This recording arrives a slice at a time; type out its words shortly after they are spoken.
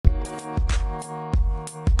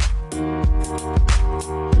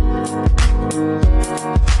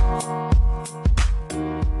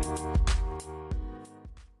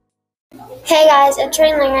guys, it's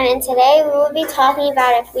Learn, and today we will be talking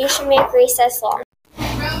about if we should make recess long.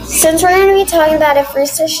 Since we're going to be talking about if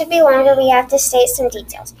recess should be longer, we have to state some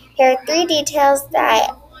details. Here are 3 details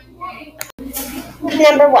that...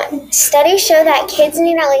 Number 1, studies show that kids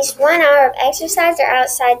need at least 1 hour of exercise or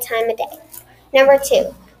outside time a day. Number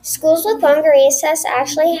 2, schools with longer recess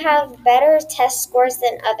actually have better test scores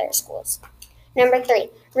than other schools. Number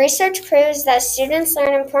 3, research proves that students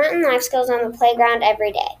learn important life skills on the playground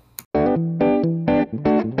every day.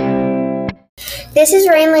 This is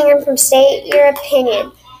Rain from State Your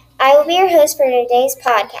Opinion. I will be your host for today's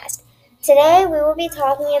podcast. Today we will be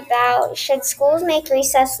talking about should schools make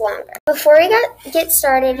recess longer. Before we get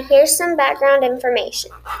started, here's some background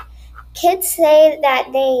information. Kids say that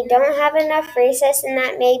they don't have enough recess, and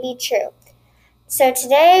that may be true. So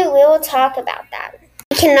today we will talk about that.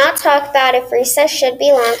 We cannot talk about if recess should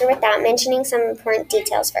be longer without mentioning some important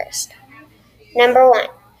details first. Number 1,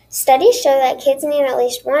 studies show that kids need at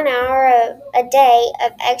least 1 hour a day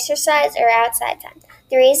of exercise or outside time.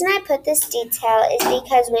 The reason I put this detail is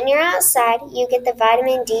because when you're outside, you get the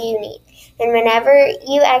vitamin D you need. And whenever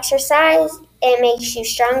you exercise, it makes you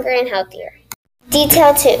stronger and healthier.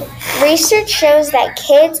 Detail 2. Research shows that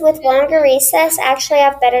kids with longer recess actually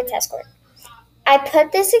have better test scores. I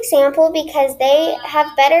put this example because they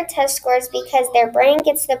have better test scores because their brain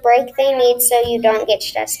gets the break they need so you don't get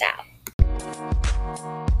stressed out.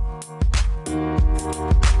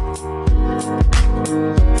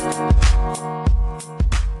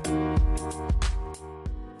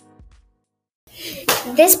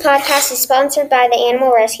 This podcast is sponsored by the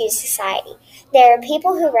Animal Rescue Society. There are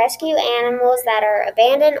people who rescue animals that are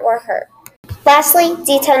abandoned or hurt. Lastly,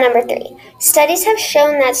 detail number 3. Studies have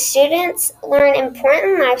shown that students learn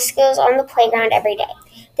important life skills on the playground every day.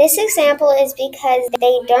 This example is because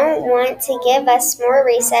they don't want to give us more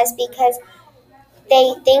recess because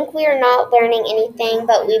they think we are not learning anything,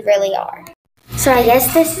 but we really are. So I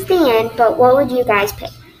guess this is the end, but what would you guys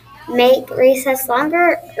pick? Make recess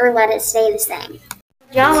longer or let it stay the same?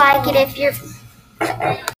 Y'all like it if you're...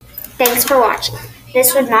 Thanks for watching.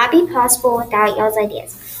 This would not be possible without y'all's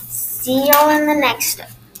ideas. See y'all in the next...